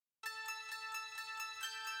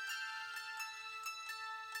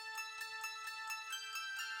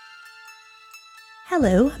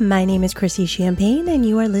Hello, my name is Chrissy Champagne, and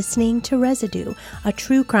you are listening to Residue, a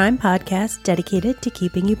true crime podcast dedicated to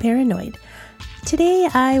keeping you paranoid. Today,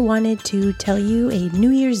 I wanted to tell you a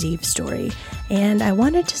New Year's Eve story, and I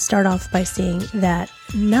wanted to start off by saying that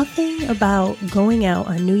nothing about going out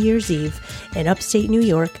on New Year's Eve in upstate New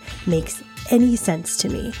York makes any sense to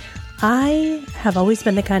me. I have always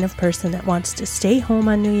been the kind of person that wants to stay home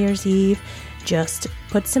on New Year's Eve, just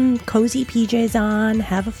put some cozy PJs on,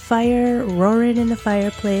 have a fire roaring in the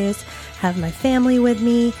fireplace, have my family with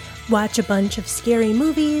me, watch a bunch of scary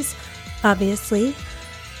movies, obviously.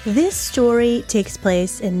 This story takes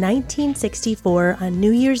place in 1964 on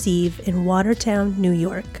New Year's Eve in Watertown, New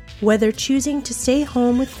York. Whether choosing to stay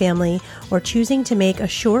home with family or choosing to make a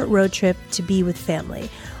short road trip to be with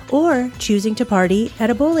family, or choosing to party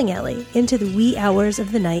at a bowling alley into the wee hours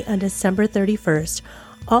of the night on December 31st,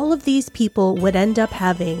 all of these people would end up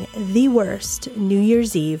having the worst New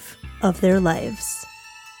Year's Eve of their lives.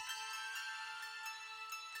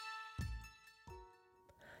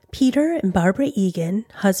 Peter and Barbara Egan,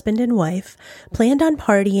 husband and wife, planned on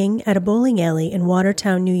partying at a bowling alley in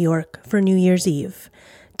Watertown, New York for New Year's Eve.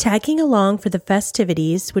 Tagging along for the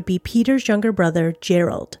festivities would be Peter's younger brother,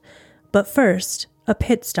 Gerald. But first, a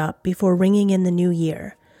pit stop before ringing in the new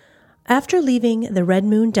year. After leaving the Red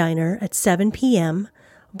Moon Diner at 7 p.m.,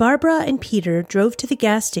 Barbara and Peter drove to the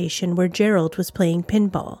gas station where Gerald was playing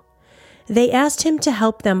pinball. They asked him to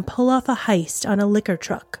help them pull off a heist on a liquor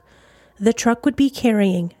truck. The truck would be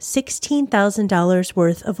carrying $16,000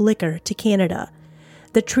 worth of liquor to Canada.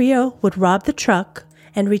 The trio would rob the truck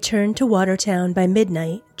and return to Watertown by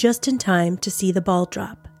midnight, just in time to see the ball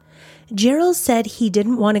drop. Gerald said he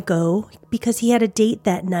didn't want to go because he had a date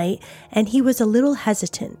that night and he was a little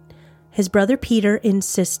hesitant. His brother Peter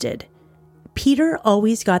insisted. Peter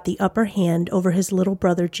always got the upper hand over his little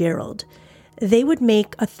brother Gerald. They would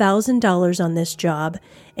make $1,000 on this job,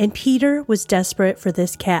 and Peter was desperate for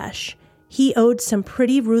this cash. He owed some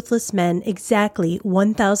pretty ruthless men exactly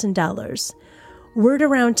 $1,000. Word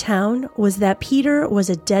around town was that Peter was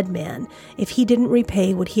a dead man if he didn't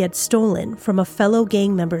repay what he had stolen from a fellow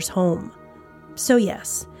gang member's home. So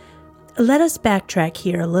yes, let us backtrack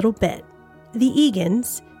here a little bit. The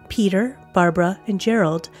Egans, Peter, Barbara, and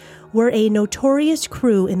Gerald, were a notorious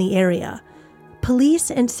crew in the area. Police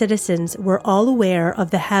and citizens were all aware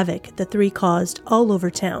of the havoc the three caused all over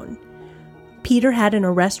town. Peter had an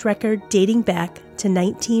arrest record dating back to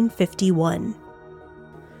 1951.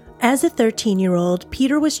 As a 13-year-old,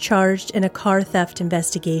 Peter was charged in a car theft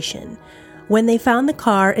investigation. When they found the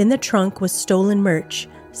car, in the trunk was stolen merch,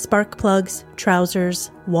 spark plugs, trousers,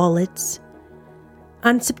 wallets.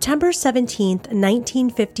 On September 17,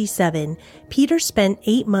 1957, Peter spent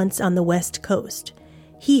 8 months on the West Coast.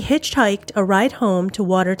 He hitchhiked a ride home to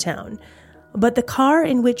Watertown, but the car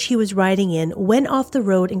in which he was riding in went off the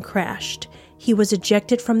road and crashed. He was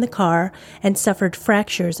ejected from the car and suffered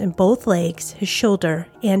fractures in both legs, his shoulder,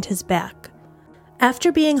 and his back.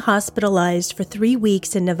 After being hospitalized for 3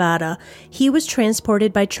 weeks in Nevada, he was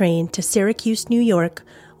transported by train to Syracuse, New York,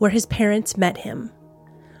 where his parents met him.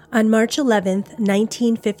 On March 11,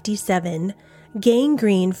 1957,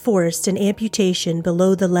 gangrene forced an amputation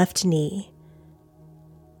below the left knee.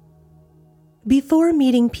 Before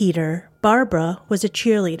meeting Peter, Barbara was a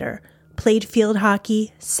cheerleader, played field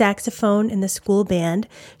hockey, saxophone in the school band.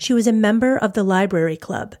 She was a member of the library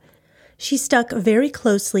club. She stuck very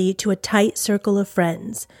closely to a tight circle of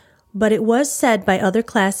friends, but it was said by other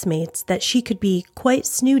classmates that she could be quite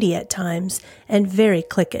snooty at times and very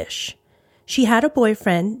cliquish. She had a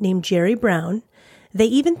boyfriend named Jerry Brown. They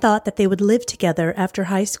even thought that they would live together after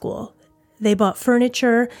high school. They bought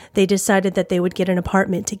furniture. They decided that they would get an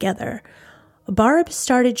apartment together. Barb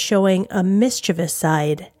started showing a mischievous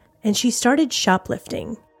side, and she started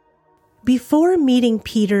shoplifting. Before meeting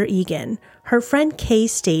Peter Egan, her friend Kay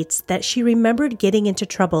states that she remembered getting into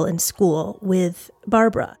trouble in school with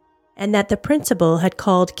Barbara, and that the principal had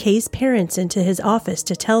called Kay's parents into his office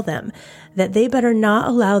to tell them that they better not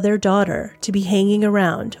allow their daughter to be hanging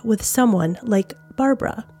around with someone like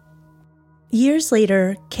Barbara. Years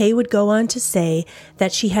later, Kay would go on to say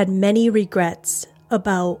that she had many regrets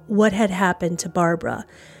about what had happened to Barbara.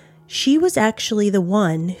 She was actually the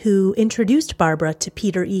one who introduced Barbara to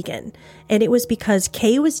Peter Egan, and it was because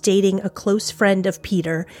Kay was dating a close friend of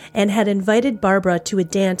Peter and had invited Barbara to a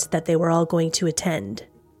dance that they were all going to attend.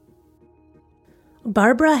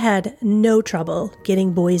 Barbara had no trouble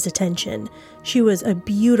getting boys' attention. She was a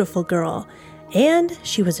beautiful girl, and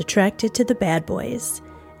she was attracted to the bad boys.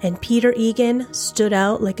 And Peter Egan stood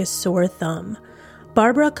out like a sore thumb.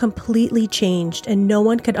 Barbara completely changed, and no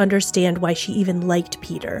one could understand why she even liked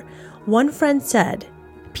Peter. One friend said,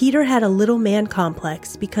 Peter had a little man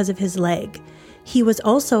complex because of his leg. He was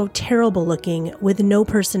also terrible looking with no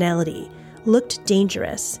personality, looked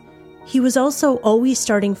dangerous. He was also always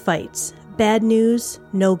starting fights. Bad news,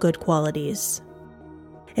 no good qualities.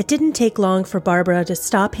 It didn't take long for Barbara to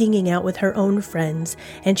stop hanging out with her own friends,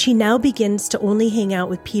 and she now begins to only hang out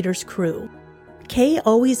with Peter's crew. Kay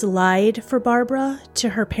always lied for Barbara to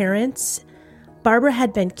her parents. Barbara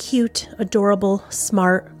had been cute, adorable,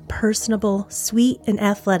 smart, personable, sweet, and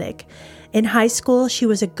athletic. In high school, she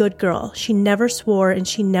was a good girl. She never swore and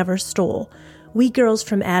she never stole. We girls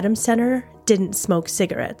from Adams Center didn't smoke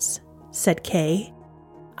cigarettes, said Kay.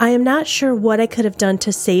 I am not sure what I could have done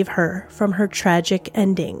to save her from her tragic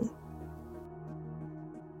ending.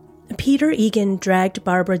 Peter Egan dragged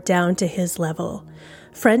Barbara down to his level.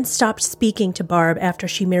 Friends stopped speaking to Barb after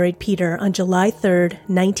she married Peter on July 3rd,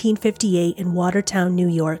 1958 in Watertown, New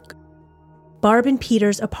York. Barb and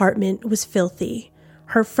Peter's apartment was filthy.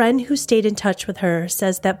 Her friend who stayed in touch with her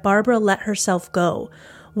says that Barbara let herself go,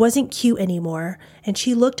 wasn't cute anymore, and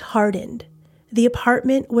she looked hardened. The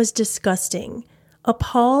apartment was disgusting.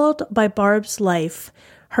 Appalled by Barb's life,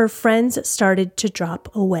 her friends started to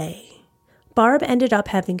drop away. Barb ended up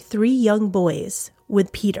having 3 young boys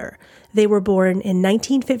with Peter. They were born in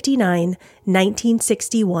 1959,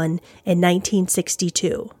 1961, and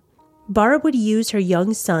 1962. Barb would use her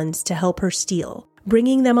young sons to help her steal,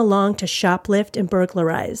 bringing them along to shoplift and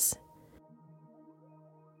burglarize.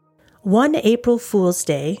 One April Fool's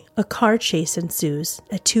Day, a car chase ensues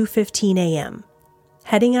at 2:15 a.m.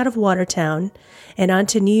 Heading out of Watertown and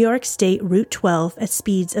onto New York State Route 12 at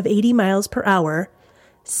speeds of 80 miles per hour,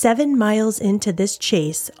 7 miles into this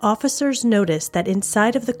chase, officers noticed that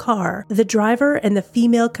inside of the car, the driver and the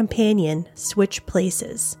female companion switch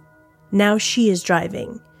places. Now she is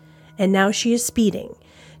driving, and now she is speeding.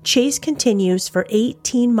 Chase continues for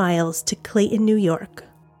 18 miles to Clayton, New York.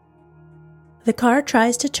 The car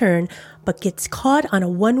tries to turn, but gets caught on a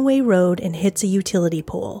one-way road and hits a utility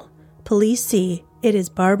pole. Police see it is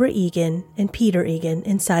Barbara Egan and Peter Egan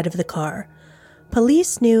inside of the car.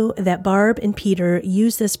 Police knew that Barb and Peter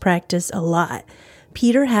used this practice a lot.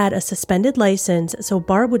 Peter had a suspended license, so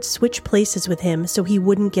Barb would switch places with him so he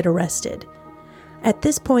wouldn't get arrested. At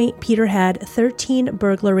this point, Peter had 13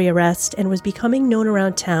 burglary arrests and was becoming known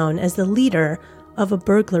around town as the leader of a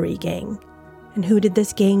burglary gang. And who did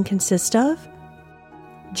this gang consist of?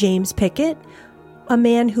 James Pickett, a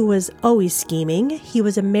man who was always scheming. He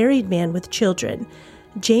was a married man with children.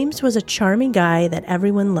 James was a charming guy that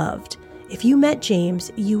everyone loved. If you met James,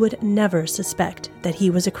 you would never suspect that he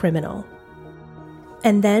was a criminal.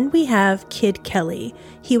 And then we have Kid Kelly.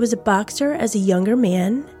 He was a boxer as a younger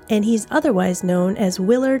man, and he's otherwise known as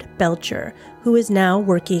Willard Belcher, who is now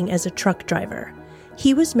working as a truck driver.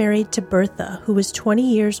 He was married to Bertha, who was 20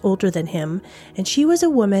 years older than him, and she was a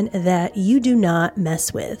woman that you do not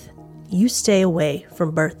mess with. You stay away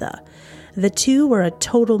from Bertha. The two were a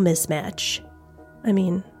total mismatch.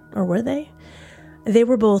 Or were they? They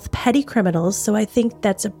were both petty criminals, so I think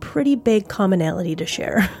that's a pretty big commonality to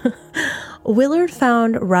share. Willard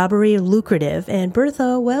found robbery lucrative, and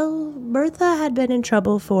Bertha had been in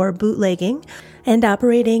trouble for bootlegging and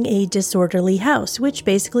operating a disorderly house, which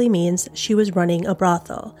basically means she was running a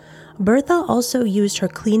brothel. Bertha also used her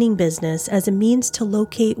cleaning business as a means to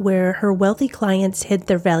locate where her wealthy clients hid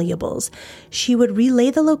their valuables. She would relay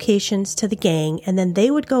the locations to the gang, and then they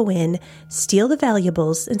would go in, steal the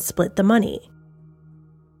valuables, and split the money.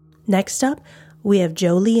 Next up, we have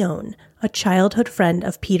Joe Leone, a childhood friend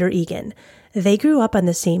of Peter Egan. They grew up on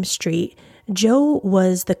the same street. Joe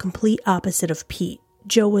was the complete opposite of Pete.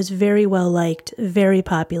 Joe was very well liked, very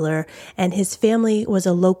popular, and his family was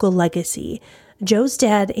a local legacy. Joe's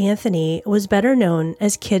dad, Anthony, was better known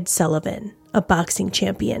as Kid Sullivan, a boxing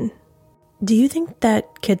champion. Do you think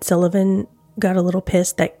that Kid Sullivan got a little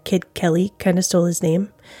pissed that Kid Kelly kind of stole his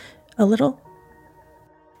name? A little?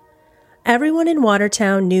 Everyone in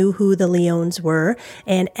Watertown knew who the Leones were,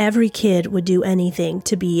 and every kid would do anything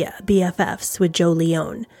to be BFFs with Joe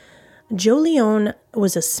Leone. Joe Leone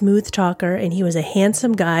was a smooth talker, and he was a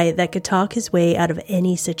handsome guy that could talk his way out of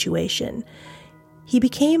any situation. He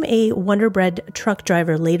became a Wonder-Bread truck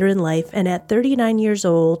driver later in life, and at 39 years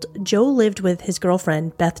old, Joe lived with his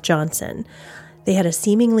girlfriend, Beth Johnson. They had a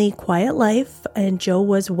seemingly quiet life, and Joe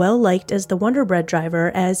was well liked as the Wonder-Bread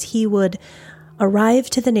driver, as he would arrive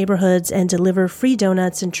to the neighborhoods and deliver free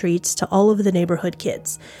donuts and treats to all of the neighborhood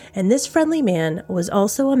kids. And this friendly man was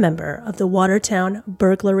also a member of the Watertown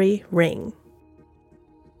burglary ring.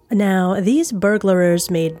 Now, these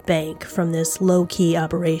burglars made bank from this low-key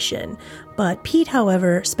operation, but Pete,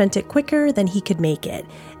 however, spent it quicker than he could make it,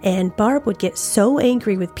 and Barb would get so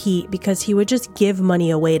angry with Pete because he would just give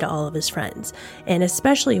money away to all of his friends, and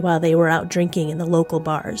especially while they were out drinking in the local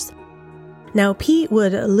bars. Now, Pete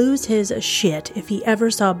would lose his shit if he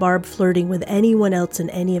ever saw Barb flirting with anyone else in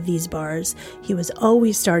any of these bars. He was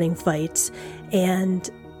always starting fights, and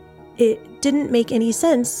it didn't make any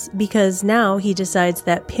sense because now he decides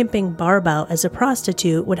that pimping Barb out as a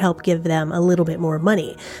prostitute would help give them a little bit more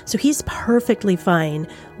money. So he's perfectly fine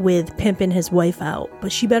with pimping his wife out,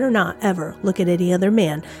 but she better not ever look at any other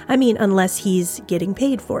man. I mean, unless he's getting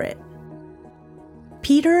paid for it.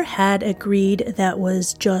 Peter had a greed that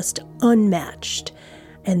was just unmatched,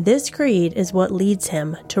 and this greed is what leads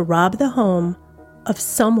him to rob the home of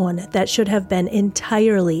someone that should have been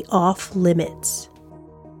entirely off limits.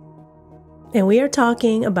 And we are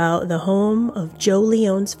talking about the home of Joe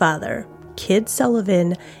Leone's father, Kid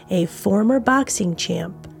Sullivan, a former boxing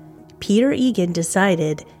champ. Peter Egan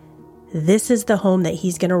decided this is the home that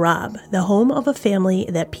he's going to rob, the home of a family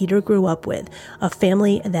that Peter grew up with, a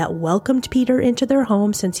family that welcomed Peter into their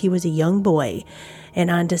home since he was a young boy.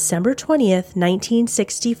 And on December 20th,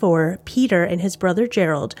 1964, Peter and his brother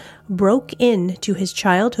Gerald broke into his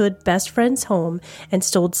childhood best friend's home and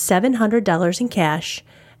stole $700 in cash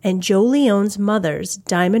and Joe Leone's mother's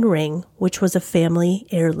diamond ring, which was a family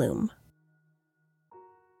heirloom.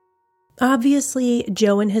 Obviously,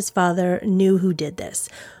 Joe and his father knew who did this.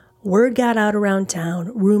 Word got out around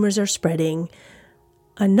town, rumors are spreading.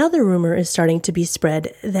 Another rumor is starting to be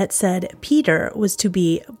spread that said Peter was to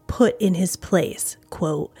be put in his place,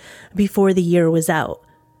 quote, before the year was out.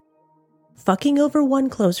 Fucking over one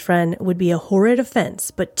close friend would be a horrid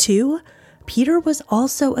offense, but two, Peter was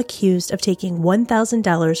also accused of taking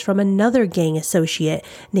 $1,000 from another gang associate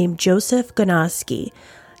named Joseph Ganoski.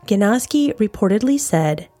 Ganoski reportedly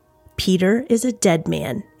said, Peter is a dead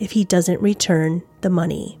man if he doesn't return the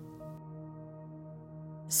money.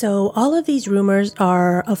 So all of these rumors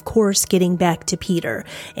are, of course, getting back to Peter,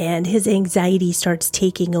 and his anxiety starts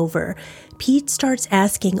taking over. Pete starts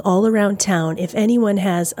asking all around town if anyone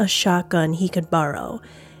has a shotgun he could borrow.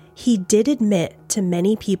 He did admit to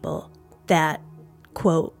many people that,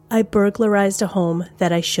 quote, I burglarized a home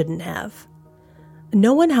that I shouldn't have.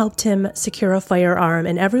 No one helped him secure a firearm,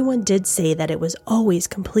 and everyone did say that it was always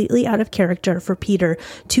completely out of character for Peter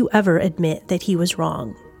to ever admit that he was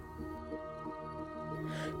wrong.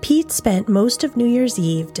 Pete spent most of New Year's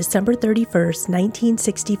Eve, December 31st,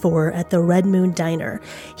 1964, at the Red Moon Diner.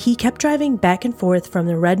 He kept driving back and forth from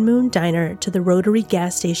the Red Moon Diner to the Rotary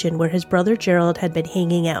gas station where his brother Gerald had been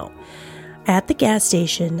hanging out. At the gas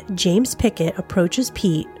station, James Pickett approaches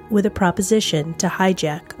Pete with a proposition to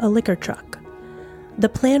hijack a liquor truck. The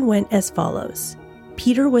plan went as follows.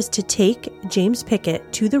 Peter was to take James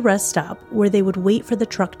Pickett to the rest stop where they would wait for the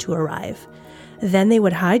truck to arrive. Then they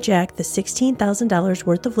would hijack the $16,000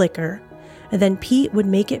 worth of liquor, and then Pete would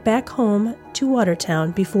make it back home to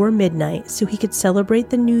Watertown before midnight so he could celebrate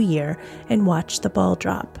the new year and watch the ball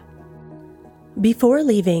drop. Before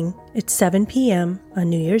leaving, it's 7 p.m. on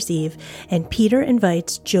New Year's Eve, and Peter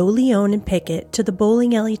invites Joe Leone and Pickett to the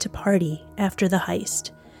bowling alley to party after the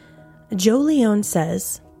heist. Joe Leone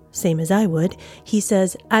says, same as I would, he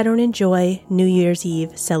says, I don't enjoy New Year's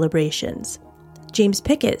Eve celebrations. James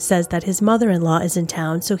Pickett says that his mother-in-law is in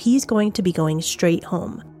town, so he's going to be going straight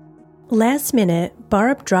home. Last minute,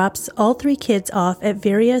 Barb drops all three kids off at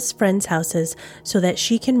various friends' houses so that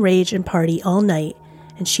she can rage and party all night,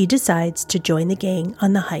 and she decides to join the gang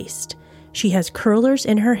on the heist. She has curlers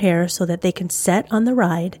in her hair so that they can set on the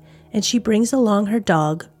ride, and she brings along her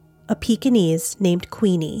dog, a Pekingese named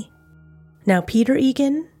Queenie. Now Peter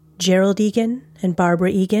Egan, Gerald Egan, and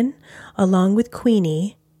Barbara Egan, along with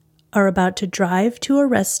Queenie, are about to drive to a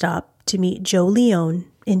rest stop to meet Joe Leone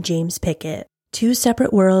and James Pickett. Two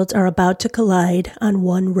separate worlds are about to collide on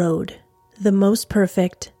one road. The most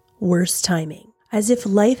perfect, worst timing. As if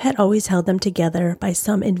life had always held them together by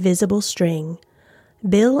some invisible string,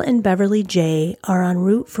 Bill and Beverly J. are en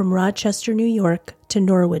route from Rochester, New York to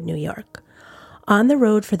Norwood, New York. On the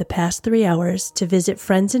road for the past 3 hours to visit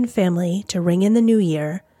friends and family to ring in the new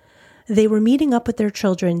year, they were meeting up with their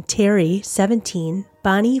children Terry, 17,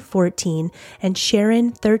 Bonnie, 14, and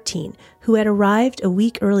Sharon, 13, who had arrived a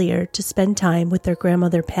week earlier to spend time with their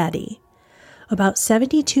grandmother Patty. About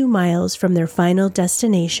 72 miles from their final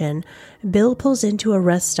destination, Bill pulls into a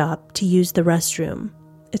rest stop to use the restroom.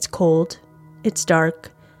 It's cold, it's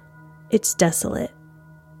dark, it's desolate.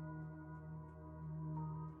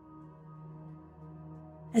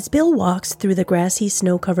 As Bill walks through the grassy,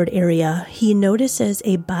 snow-covered area, he notices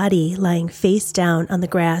a body lying face down on the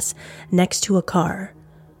grass next to a car.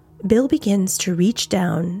 Bill begins to reach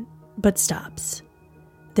down, but stops.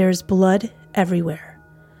 There's blood everywhere.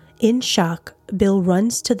 In shock, Bill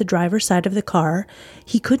runs to the driver's side of the car.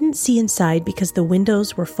 He couldn't see inside because the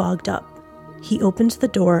windows were fogged up. He opens the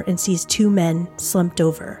door and sees two men slumped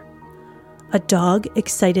over. A dog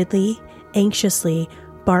excitedly, anxiously,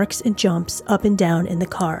 barks and jumps up and down in the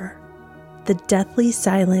car. The deathly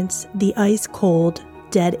silence, the ice-cold,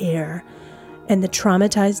 dead air, and the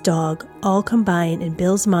traumatized dog all combine in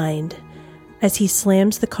Bill's mind as he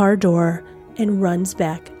slams the car door and runs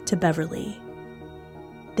back to Beverly.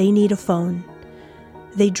 They need a phone.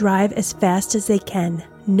 They drive as fast as they can,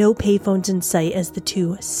 no payphones in sight as the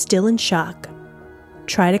two, still in shock,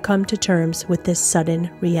 try to come to terms with this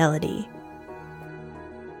sudden reality.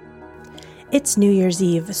 It's New Year's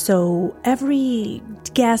Eve, so every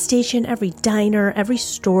gas station, every diner, every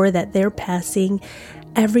store that they're passing,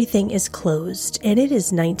 everything is closed. And it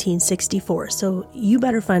is 1964, so you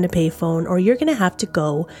better find a payphone or you're going to have to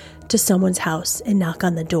go to someone's house and knock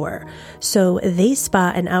on the door. So they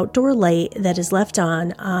spot an outdoor light that is left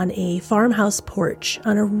on a farmhouse porch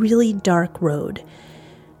on a really dark road.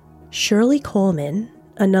 Shirley Coleman,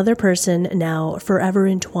 another person now forever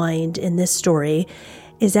entwined in this story,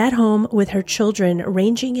 is at home with her children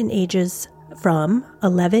ranging in ages from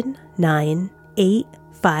 11, 9, 8,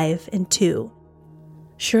 5, and 2.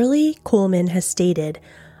 Shirley Coleman has stated,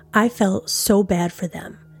 "I felt so bad for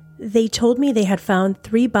them. They told me they had found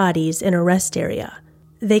 3 bodies in a rest area.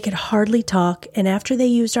 They could hardly talk, and after they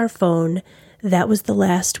used our phone, that was the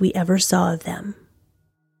last we ever saw of them."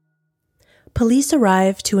 Police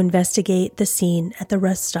arrived to investigate the scene at the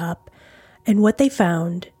rest stop, and what they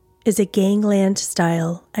found is a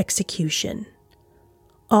gangland-style execution.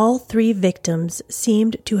 All 3 victims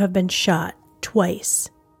seemed to have been shot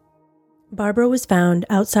twice. Barbara was found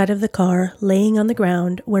outside of the car, laying on the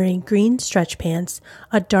ground, wearing green stretch pants,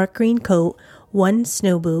 a dark green coat, 1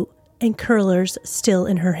 snow boot, and curlers still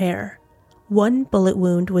in her hair. 1 bullet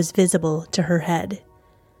wound was visible to her head.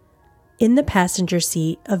 In the passenger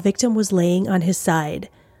seat, a victim was laying on his side,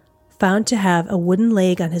 found to have a wooden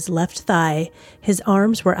leg on his left thigh. His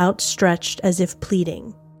arms were outstretched as if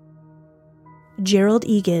pleading. Gerald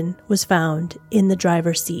Egan was found in the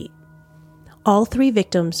driver's seat. All 3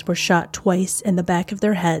 victims were shot twice in the back of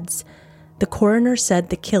their heads. The coroner said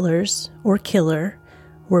the killers, or killer,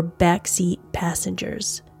 were backseat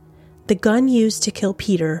passengers. The gun used to kill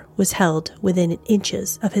Peter was held within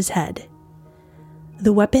inches of his head.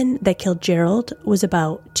 The weapon that killed Gerald was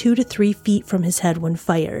about 2 to 3 feet from his head when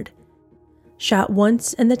fired. Shot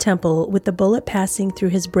once in the temple, with the bullet passing through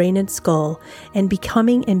his brain and skull and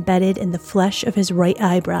becoming embedded in the flesh of his right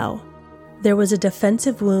eyebrow. There was a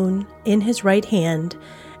defensive wound in his right hand,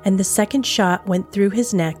 and the second shot went through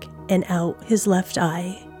his neck and out his left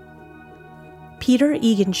eye. Peter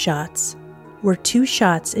Egan's shots were 2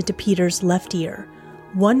 shots into Peter's left ear.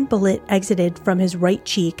 1 bullet exited from his right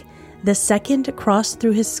cheek, the second crossed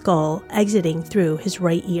through his skull, exiting through his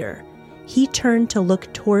right ear. He turned to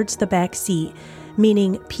look towards the back seat,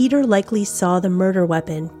 meaning Peter likely saw the murder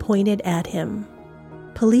weapon pointed at him.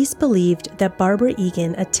 Police believed that Barbara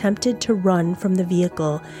Egan attempted to run from the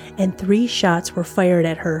vehicle, and 3 shots were fired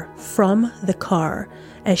at her from the car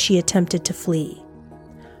as she attempted to flee.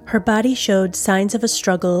 Her body showed signs of a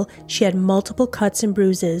struggle. She had multiple cuts and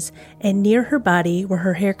bruises, and near her body were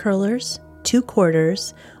her hair curlers, 2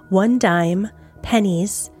 quarters, 1 dime,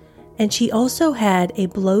 pennies, and she also had a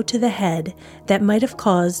blow to the head that might have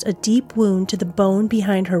caused a deep wound to the bone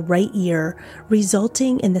behind her right ear,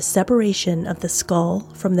 resulting in the separation of the skull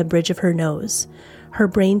from the bridge of her nose. Her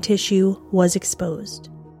brain tissue was exposed.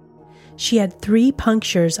 She had 3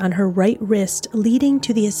 punctures on her right wrist, leading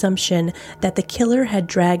to the assumption that the killer had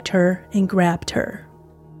dragged her and grabbed her.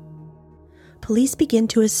 Police begin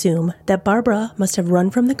to assume that Barbara must have run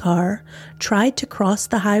from the car, tried to cross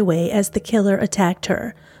the highway as the killer attacked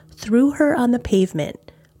her, threw her on the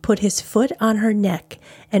pavement, put his foot on her neck,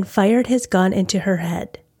 and fired his gun into her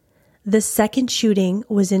head. The second shooting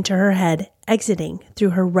was into her head, exiting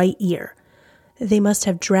through her right ear. They must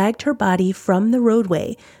have dragged her body from the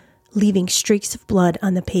roadway, leaving streaks of blood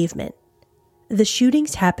on the pavement. The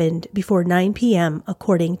shootings happened before 9 p.m.,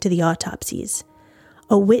 according to the autopsies.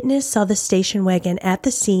 A witness saw the station wagon at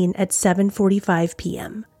the scene at 7:45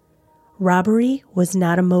 p.m. Robbery was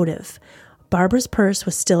not a motive. Barbara's purse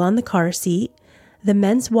was still on the car seat. The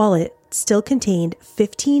men's wallet still contained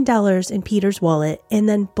 $15 in Peter's wallet, and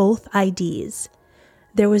then both IDs.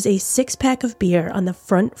 There was a 6-pack of beer on the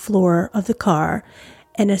front floor of the car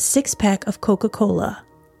and a 6-pack of Coca-Cola,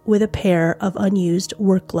 with a pair of unused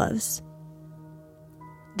work gloves.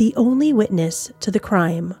 The only witness to the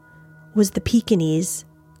crime was the Pekingese,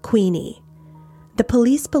 Queenie. The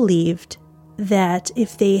police believed that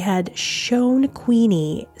if they had shown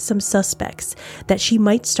Queenie some suspects, that she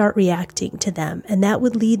might start reacting to them, and that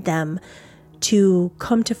would lead them to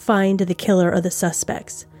come to find the killer of the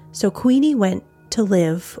suspects. So Queenie went to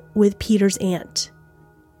live with Peter's aunt.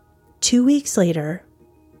 2 weeks later,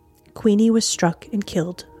 Queenie was struck and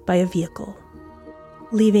killed by a vehicle,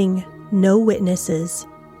 leaving no witnesses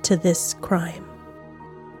to this crime.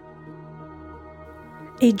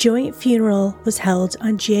 A joint funeral was held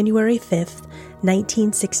on January 5th,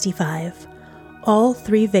 1965. All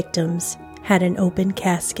 3 victims had an open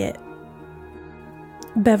casket.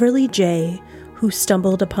 Beverly J., who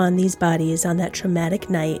stumbled upon these bodies on that traumatic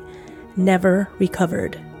night, never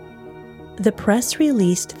recovered. The press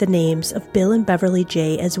released the names of Bill and Beverly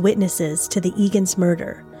J. as witnesses to the Egan's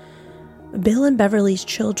murder. Bill and Beverly's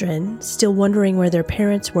children, still wondering where their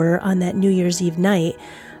parents were on that New Year's Eve night,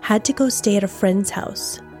 had to go stay at a friend's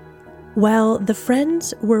house. While the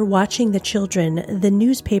friends were watching the children, the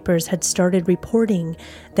newspapers had started reporting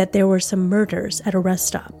that there were some murders at a rest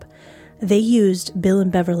stop. They used Bill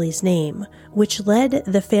and Beverly's name, which led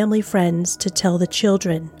the family friends to tell the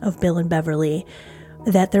children of Bill and Beverly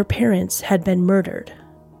that their parents had been murdered.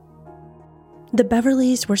 The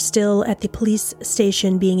Beverlys were still at the police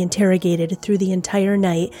station being interrogated through the entire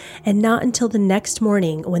night, and not until the next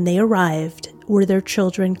morning when they arrived were their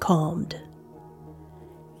children calmed.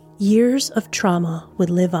 Years of trauma would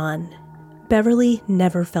live on. Beverly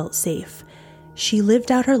never felt safe. She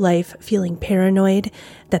lived out her life feeling paranoid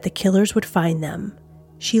that the killers would find them.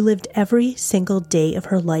 She lived every single day of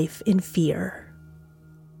her life in fear.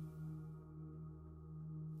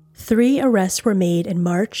 3 arrests were made in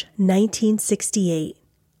March 1968.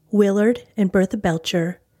 Willard and Bertha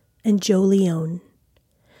Belcher and Joe Leone.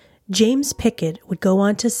 James Pickett would go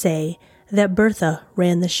on to say that Bertha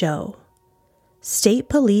ran the show. State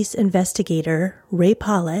police investigator Ray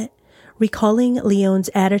Pollitt, recalling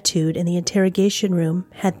Leone's attitude in the interrogation room,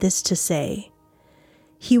 had this to say.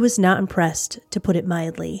 He was not impressed, to put it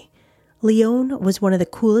mildly. Leone was one of the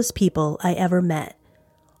coolest people I ever met.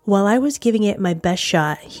 While I was giving it my best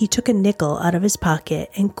shot, he took a nickel out of his pocket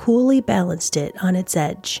and coolly balanced it on its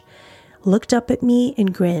edge, looked up at me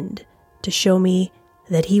and grinned to show me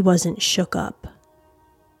that he wasn't shook up.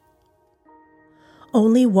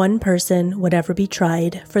 Only one person would ever be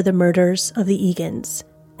tried for the murders of the Egans,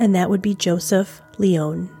 and that would be Joseph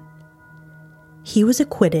Leone. He was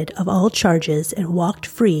acquitted of all charges and walked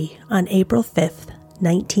free on April 5th,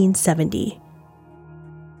 1970.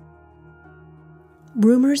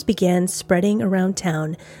 Rumors began spreading around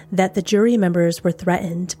town that the jury members were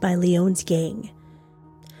threatened by Leone's gang.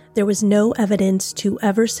 There was no evidence to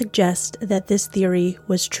ever suggest that this theory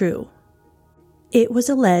was true. It was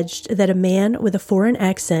alleged that a man with a foreign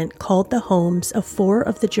accent called the homes of 4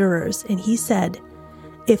 of the jurors, and he said,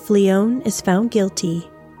 "If Leone is found guilty,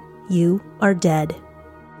 you are dead."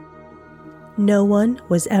 No one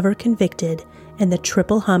was ever convicted in the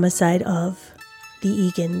triple homicide of the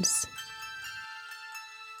Egans.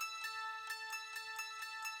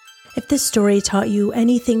 If this story taught you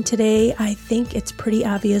anything today, I think it's pretty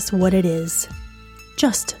obvious what it is.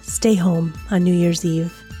 Just stay home on New Year's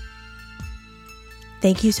Eve.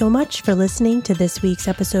 Thank you so much for listening to this week's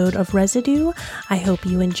episode of Residue. I hope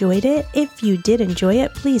you enjoyed it. If you did enjoy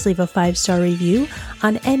it, please leave a 5-star review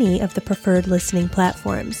on any of the preferred listening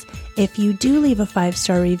platforms. If you do leave a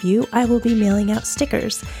 5-star review, I will be mailing out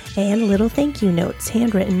stickers and little thank you notes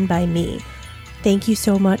handwritten by me. Thank you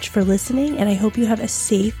so much for listening, and I hope you have a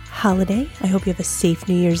safe holiday. I hope you have a safe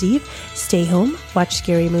New Year's Eve. Stay home, watch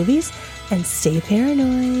scary movies, and stay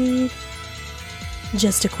paranoid.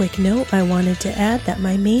 Just a quick note, I wanted to add that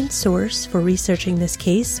my main source for researching this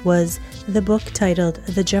case was the book titled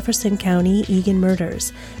The Jefferson County Egan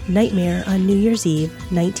Murders, Nightmare on New Year's Eve,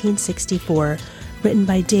 1964, written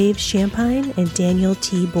by Dave Champagne and Daniel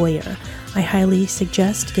T. Boyer. I highly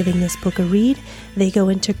suggest giving this book a read. They go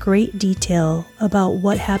into great detail about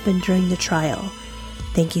what happened during the trial.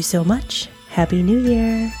 Thank you so much. Happy New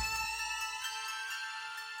Year.